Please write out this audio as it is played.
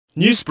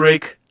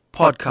Newsbreak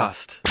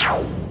podcast.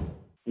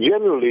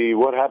 Generally,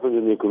 what happens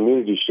in the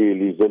Community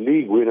Shield is the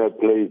league winner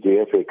plays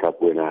the FA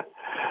Cup winner.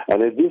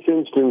 And in this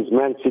instance,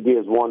 Man City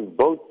has won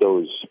both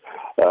those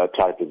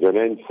titles. And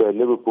hence,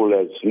 Liverpool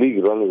as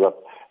league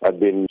runners-up have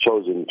been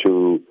chosen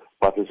to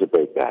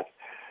participate in that.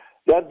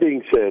 That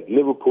being said,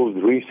 Liverpool's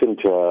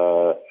recent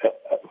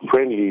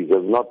friendlies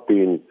have not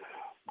been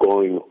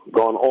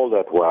gone all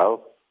that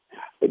well,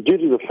 due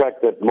to the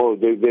fact that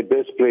their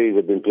best players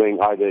have been playing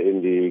either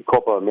in the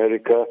Copa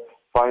America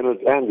finals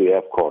and the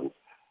AFCON.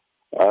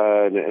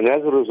 And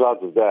as a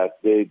result of that,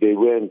 they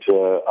went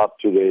up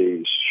to their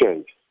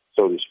strength,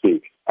 so to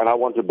speak. And I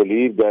want to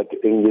believe that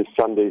in this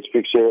Sunday's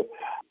fixture,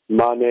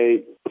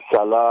 Mane,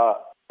 Salah,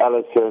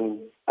 Alisson,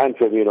 and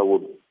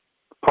Firmino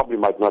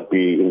might not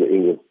be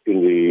in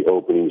the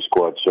opening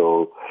squad.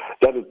 So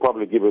that would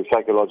probably give a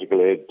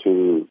psychological aid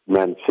to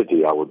Man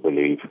City, I would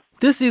believe.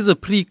 This is a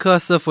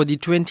precursor for the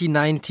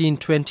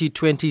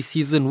 2019-2020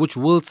 season, which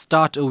will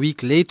start a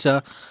week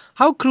later.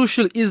 How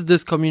crucial is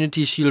this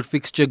Community Shield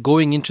fixture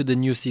going into the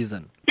new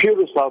season?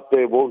 Purists out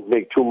there won't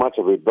make too much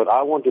of it, but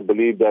I want to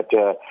believe that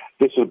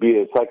this will be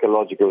a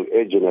psychological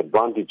edge and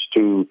advantage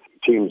to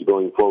teams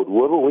going forward.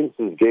 Whoever wins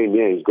this game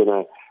here is going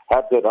to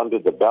have that under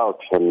the belt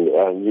and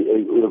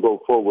will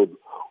go forward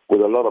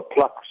with a lot of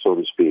pluck, so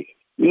to speak.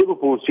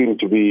 Liverpool seem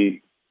to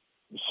be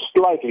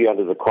slightly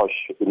under the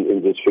cosh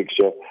in this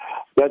fixture.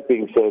 That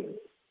being said,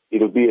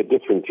 it'll be a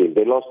different team.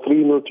 They lost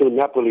 3-0 to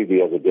Napoli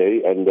the other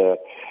day, and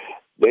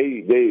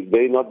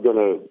they're not going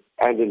to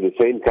end in the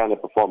same kind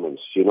of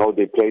performance. You know,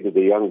 they played with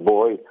a young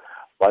boy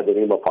by the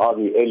name of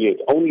Harvey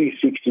Elliott, only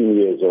 16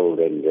 years old,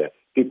 and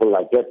people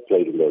like that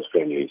played in those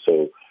friendlies.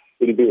 So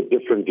it'll be a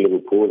different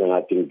Liverpool, and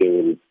I think they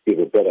will give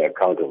a better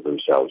account of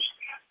themselves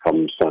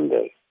come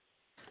Sunday.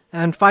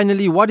 And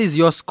finally, what is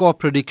your score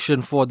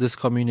prediction for this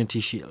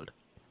Community Shield?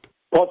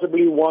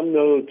 Possibly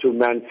 1-0 to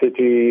Man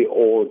City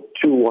or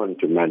 2-1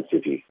 to Man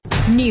City.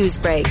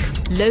 Newsbreak,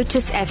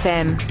 Lotus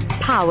FM,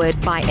 powered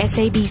by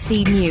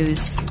SABC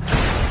News.